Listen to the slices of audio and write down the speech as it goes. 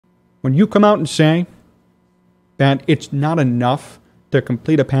When you come out and say that it's not enough to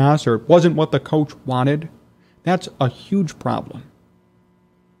complete a pass or it wasn't what the coach wanted, that's a huge problem.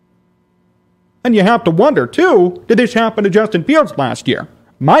 And you have to wonder, too, did this happen to Justin Fields last year?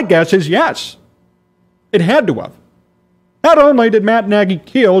 My guess is yes. It had to have. Not only did Matt Nagy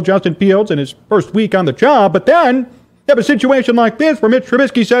kill Justin Fields in his first week on the job, but then you have a situation like this where Mitch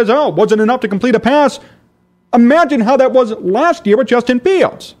Trubisky says, oh, it wasn't enough to complete a pass. Imagine how that was last year with Justin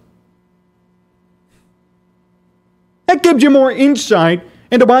Fields. That gives you more insight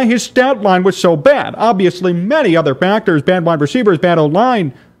into why his stat line was so bad. Obviously, many other factors, bad wide receivers, bad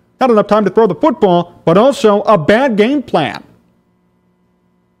O-line, not enough time to throw the football, but also a bad game plan.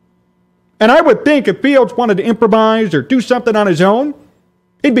 And I would think if Fields wanted to improvise or do something on his own,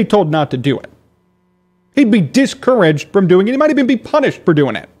 he'd be told not to do it. He'd be discouraged from doing it. He might even be punished for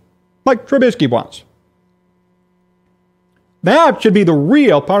doing it, like Trubisky was. That should be the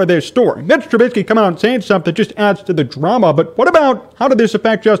real part of this story. Mitch Trubisky coming out and saying something just adds to the drama, but what about how did this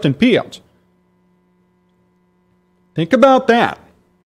affect Justin Fields? Think about that.